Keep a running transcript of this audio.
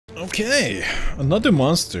Okay, another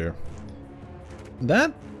monster.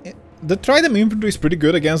 That the Trident infantry is pretty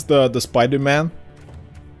good against the Spider-Man.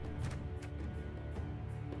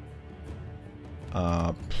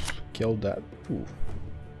 Kill that. Ooh.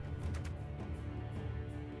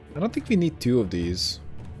 I don't think we need two of these.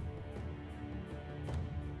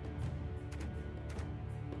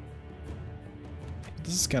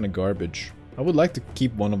 This is kind of garbage. I would like to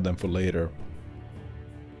keep one of them for later.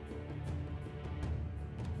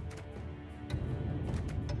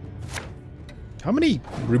 How many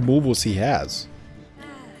removals he has?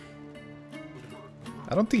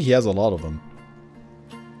 I don't think he has a lot of them.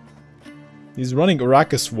 He's running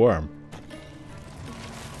Araka Swarm.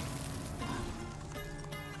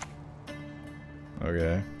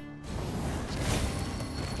 Okay.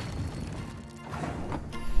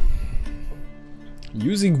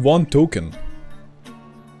 Using one token.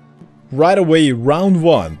 Right away, round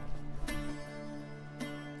one.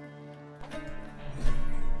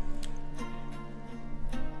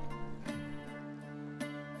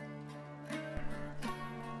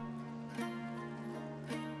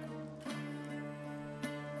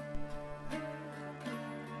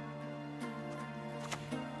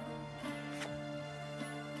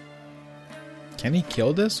 Can he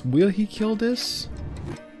kill this? Will he kill this?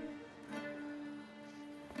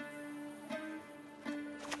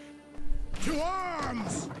 To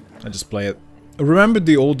arms! I just play it. Remember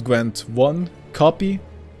the old Gwent 1 copy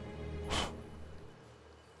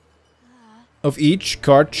of each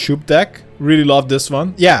card Shoop deck? Really love this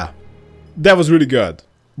one. Yeah, that was really good.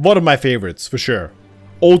 One of my favorites, for sure.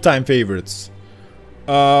 All-time favorites.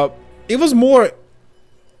 It was more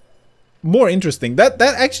interesting. That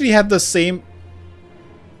actually had the same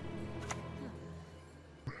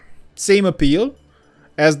appeal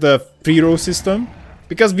as the free row system,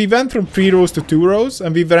 because we went from 3 rows to 2 rows,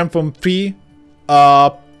 and we went from 3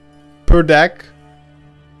 per deck,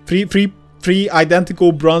 3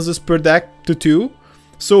 identical bronzes per deck to 2.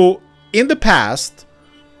 So in the past,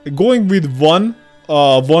 going with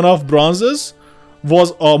one-off bronzes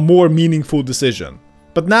was a more meaningful decision.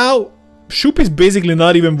 But now Shoop is basically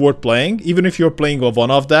not even worth playing, even if you're playing a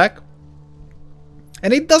one-off deck.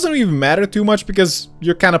 And it doesn't even matter too much because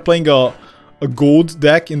you're kind of playing a gold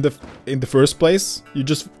deck in the first place. You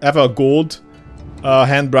just have a gold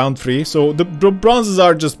hand round 3. So the bronzes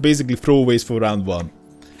are just basically throwaways for round 1.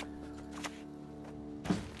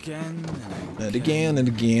 Again and again and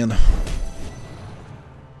again.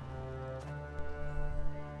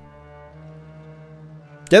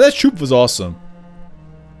 Yeah, that Shoop was awesome.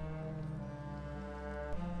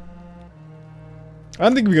 I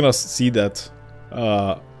don't think we're gonna see that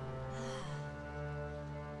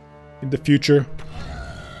in the future,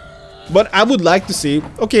 but I would like to see.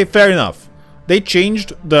 Okay, fair enough. They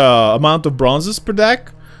changed the amount of bronzes per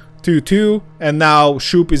deck to 2, and now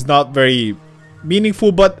Shoop is not very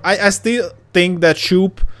meaningful. But I still think that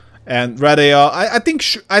Shoop and Radea, I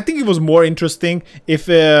think it was more interesting if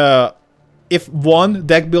one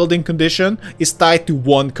deck building condition is tied to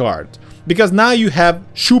one card, because now you have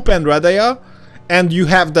Shoop and Radea, and you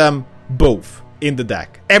have them both in the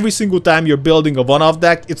deck. Every single time you're building a one-off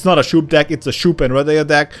deck, it's not a Shoop deck, it's a Shoop and Radea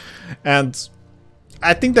deck. And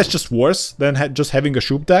I think that's just worse than just having a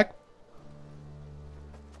Shoop deck.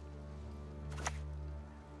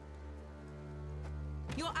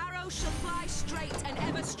 Your arrow shall fly straight and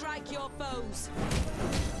ever strike your foes.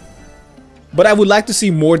 But I would like to see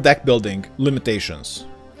more deck building limitations.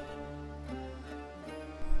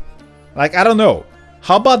 Like, I don't know.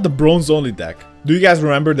 How about the bronze only deck? Do you guys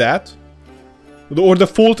remember that? Or the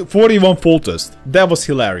 41 Foltest. That was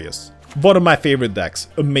hilarious. One of my favorite decks.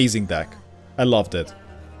 Amazing deck. I loved it.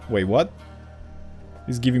 Wait, what?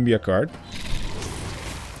 He's giving me a card.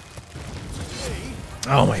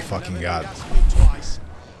 Oh my fucking god.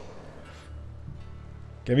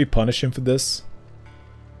 Can we punish him for this?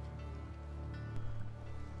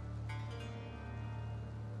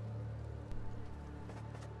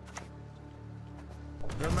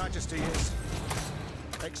 Your Majesty is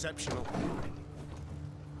exceptional.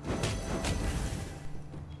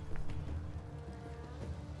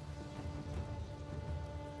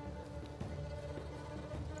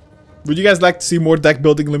 Would you guys like to see more deck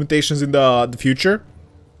building limitations in the future?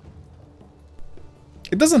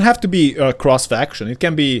 It doesn't have to be cross-faction. It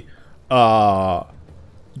can be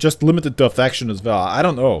just limited to a faction as well. I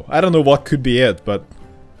don't know. I don't know what could be it, but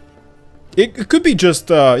it could be just,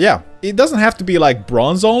 yeah. It doesn't have to be like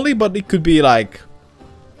bronze only, but it could be like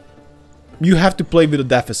you have to play with a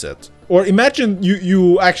deficit. Or imagine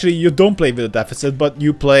you don't play with a deficit, but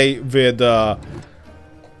you play with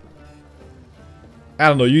I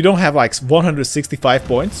don't know, you don't have like 165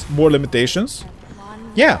 points, more limitations.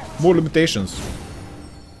 Yeah, more limitations.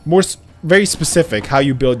 More very specific how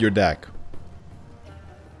you build your deck.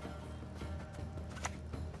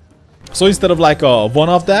 So instead of like a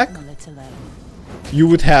one-off deck, you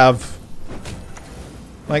would have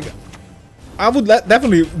like I would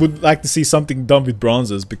definitely would like to see something done with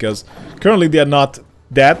bronzes, because currently they are not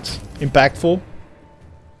that impactful.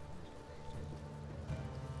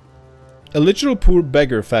 A literal poor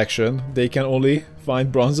beggar faction, they can only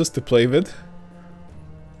find bronzes to play with.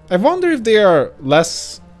 I wonder if they are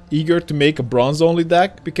less eager to make a bronze only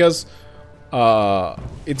deck, because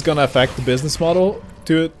it's gonna affect the business model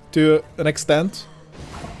to an extent.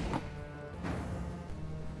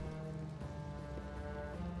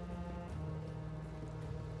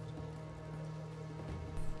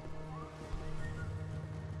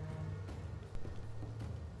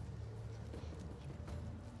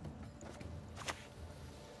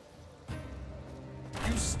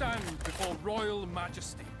 You stand before royal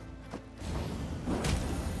majesty.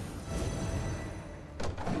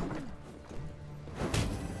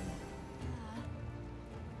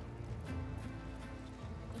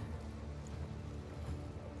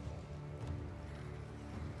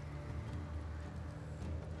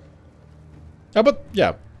 But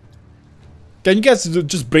yeah. Can you guys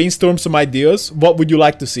just brainstorm some ideas? What would you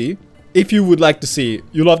like to see? If you would like to see,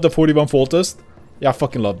 you love the 41 Foltest? Yeah, I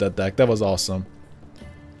fucking love that deck. That was awesome.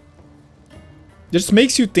 Just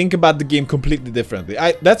makes you think about the game completely differently.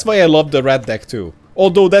 That's why I love the red deck too.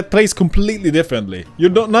 Although that plays completely differently. You're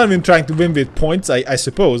not even trying to win with points, I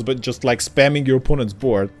suppose, but just like spamming your opponent's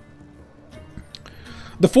board.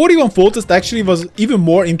 The 41 Foltest actually was even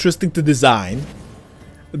more interesting to design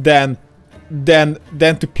than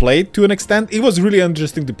to play to an extent. It was really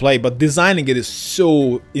interesting to play, but designing it is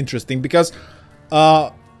so interesting because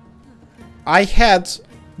there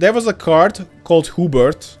was a card called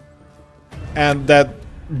Hubert, and that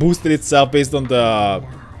boosted itself based on the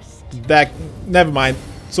deck. Never mind.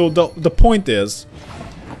 So the point is,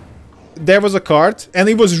 there was a card and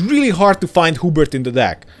it was really hard to find Hubert in the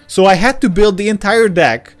deck, so I had to build the entire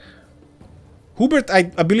deck. Hubert, I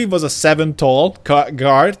believe, was a 7 tall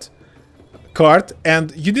card,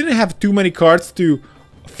 and you didn't have too many cards to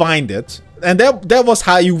find it, and that was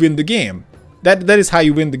how you win the game. That is how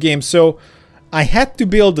you win the game. So I had to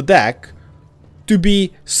build the deck to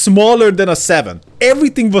be smaller than a 7.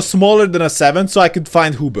 Everything was smaller than a 7, so I could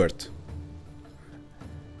find Hubert.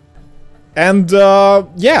 And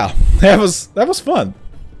yeah, that was fun.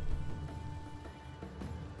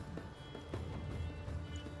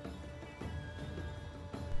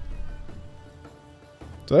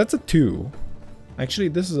 So that's a 2. Actually,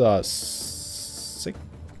 this is a 6.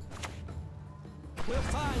 We'll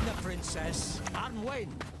find the princess and win.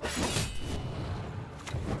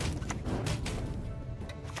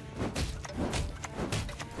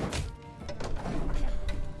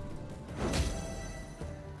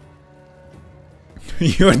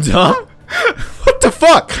 You're dumb? What the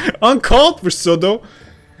fuck? Uncalled for, Sodo.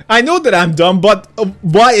 I know that I'm dumb, but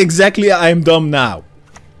why exactly I am dumb now?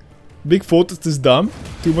 Big Foltest is dumb.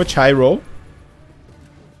 Too much high roll.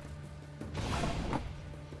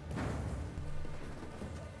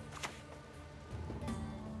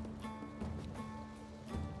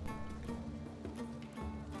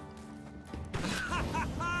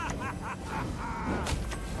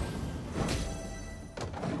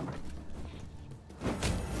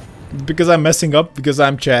 Because I'm messing up, because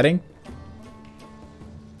I'm chatting.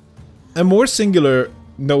 And more singular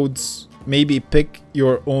nodes, maybe pick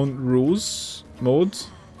your own rules modes.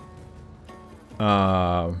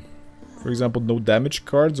 For example, no damage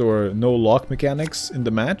cards or no lock mechanics in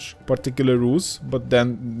the match. Particular rules, but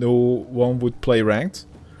then no one would play ranked.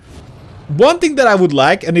 One thing that I would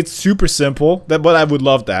like, and it's super simple, but I would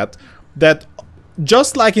love that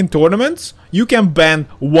just like in tournaments, you can ban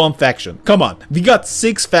one faction. Come on, we got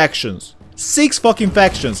 6 factions. 6 fucking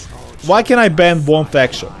factions. Why can't I ban one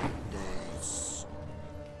faction?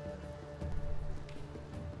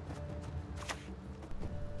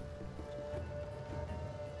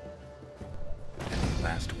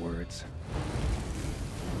 Last words.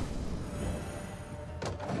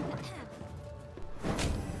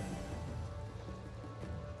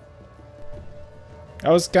 I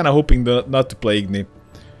was kind of hoping not to play Igni.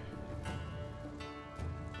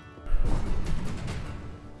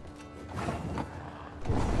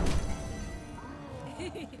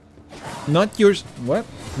 Not your... what?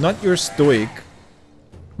 Not your stoic.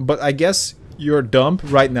 But I guess you're dumb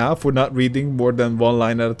right now for not reading more than one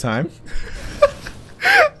line at a time.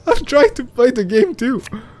 I'm trying to play the game too.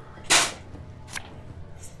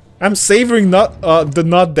 I'm savoring the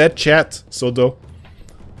not dead chat, so though.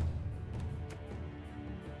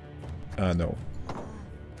 No.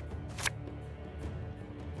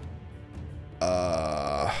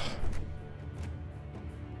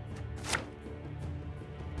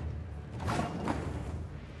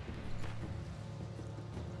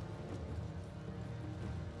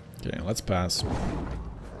 Okay, let's pass.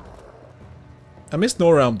 I miss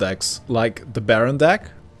no realm decks, like the Baron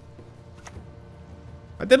deck.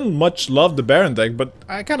 I didn't much love the Baron deck, but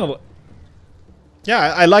I kind of...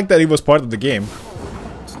 Yeah, I like that it was part of the game.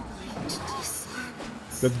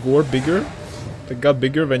 That gore bigger? That got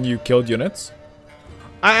bigger when you killed units?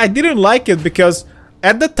 I didn't like it because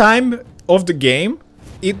at the time of the game,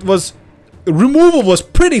 it was... Removal was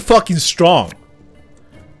pretty fucking strong.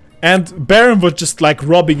 And Baron was just like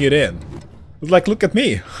rubbing it in. It was like, look at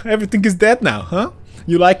me. Everything is dead now, huh?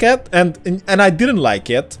 You like it? And I didn't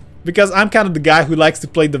like it. Because I'm kind of the guy who likes to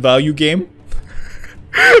play the value game.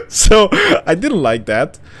 So, I didn't like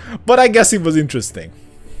that. But I guess it was interesting.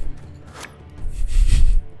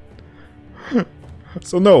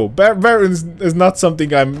 So no, Baron is not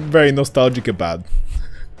something I'm very nostalgic about.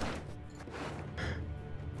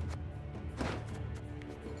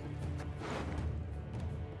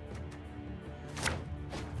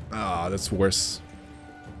 Ah, that's worse.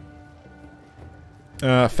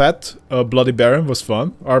 Fat, Bloody Baron was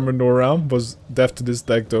fun. Armor no realm was deaf to this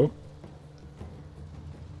deck though.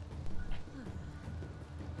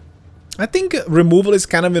 I think removal is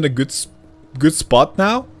kind of in a good spot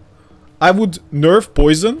now. I would nerf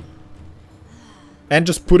poison and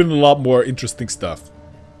just put in a lot more interesting stuff.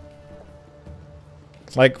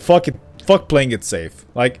 Like fuck it, fuck playing it safe.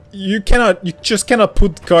 Like you just cannot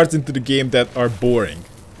put cards into the game that are boring.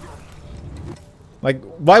 Like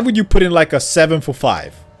why would you put in like a 7 for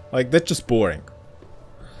 5? Like that's just boring.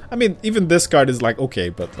 I mean even this card is like okay,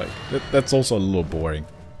 but like that's also a little boring.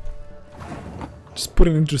 Just put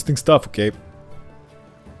in interesting stuff, okay?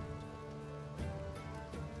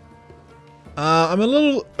 I'm a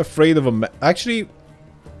little afraid of a... Actually,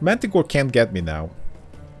 Manticore can't get me now.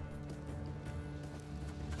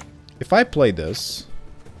 If I play this...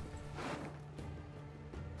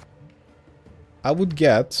 I would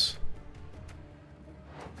get...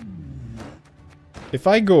 If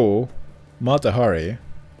I go Matahari...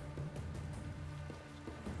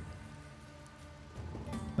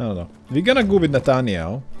 I don't know. We're gonna go with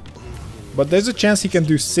Nathaniel. But there's a chance he can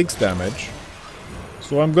do 6 damage.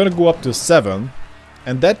 So I'm gonna go up to 7.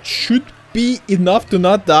 And that should be enough to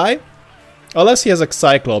not die. Unless he has a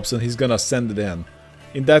Cyclops and he's gonna send it in.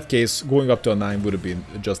 In that case, going up to a 9 would have been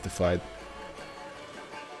justified.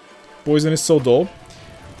 Poison is so dull.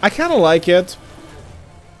 I kinda like it.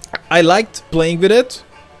 I liked playing with it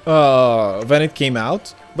when it came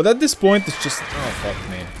out. But at this point it's just... Oh fuck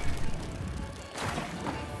me.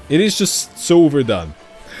 It is just so overdone.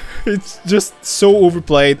 It's just so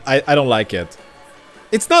overplayed. I don't like it.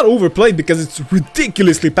 It's not overplayed because it's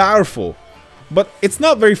ridiculously powerful. But it's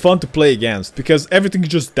not very fun to play against because everything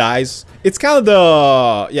just dies. It's kind of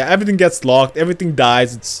the... Yeah, everything gets locked, everything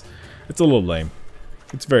dies. It's a little lame.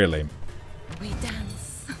 It's very lame. We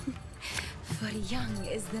dance, for young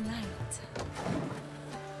is the night.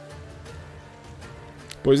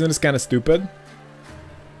 Poison is kind of stupid.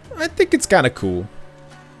 I think it's kind of cool.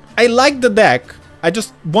 I like the deck. I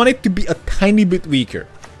just want it to be a tiny bit weaker.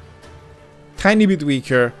 Tiny bit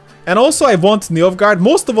weaker. And also I want Nilfgaard.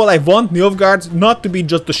 Most of all I want Nilfgaard not to be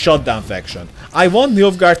just the shutdown faction. I want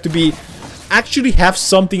Nilfgaard to be... Actually have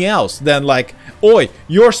something else than like... Oi,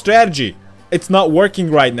 your strategy. It's not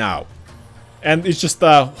working right now. And it's just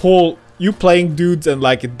a whole... You playing dudes and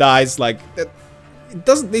like it dies like... It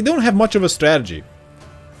doesn't... They don't have much of a strategy.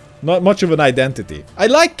 Not much of an identity. I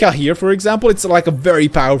like Kahir, for example. It's like a very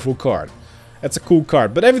powerful card. That's a cool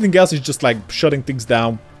card. But everything else is just like shutting things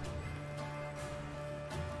down.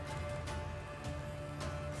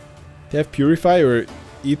 You have Purify or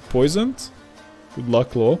eat poisoned? Good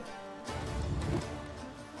luck, Law.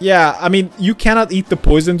 Yeah, I mean, you cannot eat the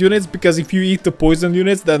poisoned units because if you eat the poisoned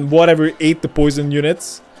units, then whatever ate the poisoned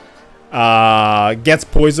units gets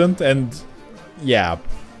poisoned and yeah.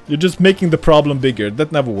 You're just making the problem bigger.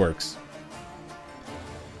 That never works.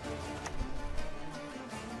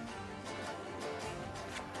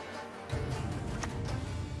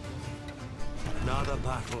 Another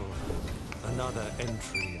battle, another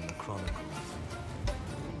entry in the Chronicles.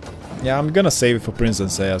 Yeah, I'm gonna save it for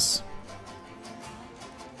Princess.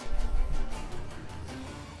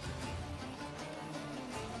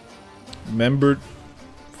 Member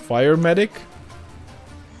Fire Medic?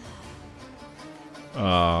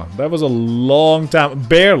 That was a long time.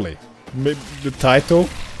 Barely. Maybe the title.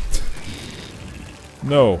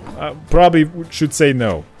 No. Probably should say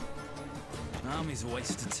no. Army's a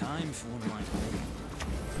waste of time for one like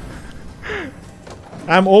me.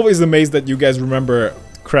 I'm always amazed that you guys remember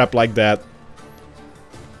crap like that.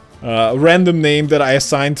 A random name that I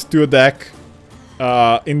assigned to a deck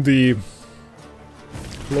in the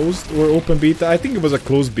closed or open beta. I think it was a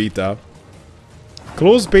closed beta.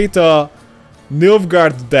 Closed beta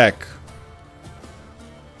Nilfgaard deck.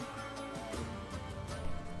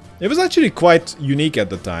 It was actually quite unique at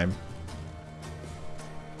the time.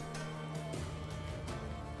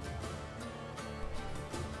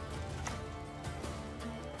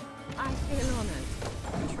 I feel honored,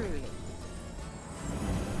 truly.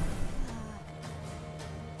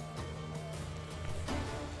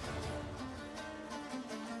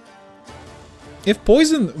 If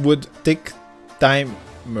poison would take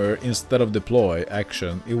timer instead of deploy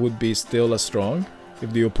action, it would be still as strong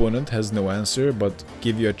if the opponent has no answer but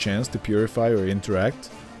give you a chance to purify or interact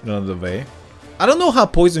in another way. I don't know how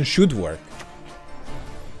poison should work.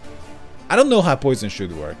 I don't know how poison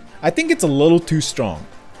should work. I think it's a little too strong.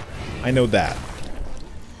 I know that.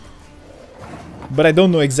 But I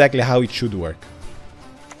don't know exactly how it should work.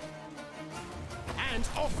 And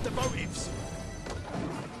off the motives.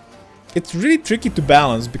 It's really tricky to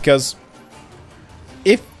balance because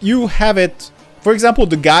if you have it, for example,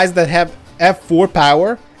 the guys that have F4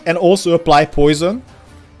 power and also apply poison,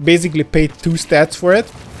 basically pay 2 stats for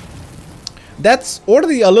it. That's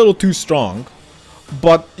already a little too strong,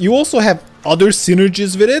 but you also have other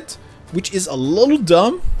synergies with it, which is a little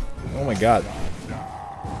dumb. Oh my god.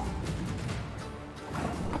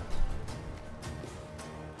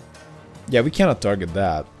 Yeah, we cannot target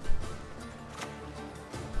that.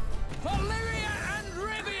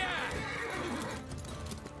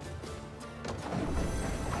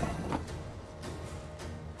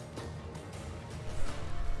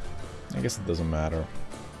 I guess it doesn't matter.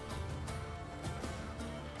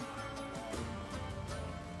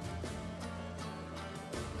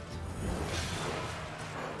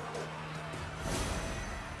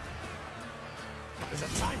 There's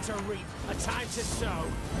a time to reap, a time to sow.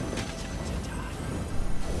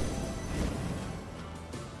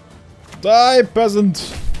 Die,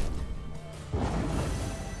 peasant!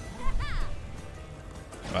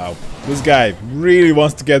 Wow, this guy really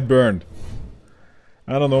wants to get burned.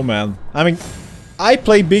 I don't know, man. I mean, I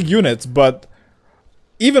play big units, but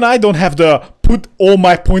even I don't have the put all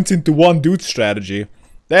my points into one dude strategy.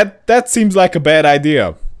 That seems like a bad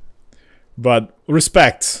idea. But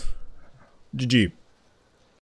respect. GG.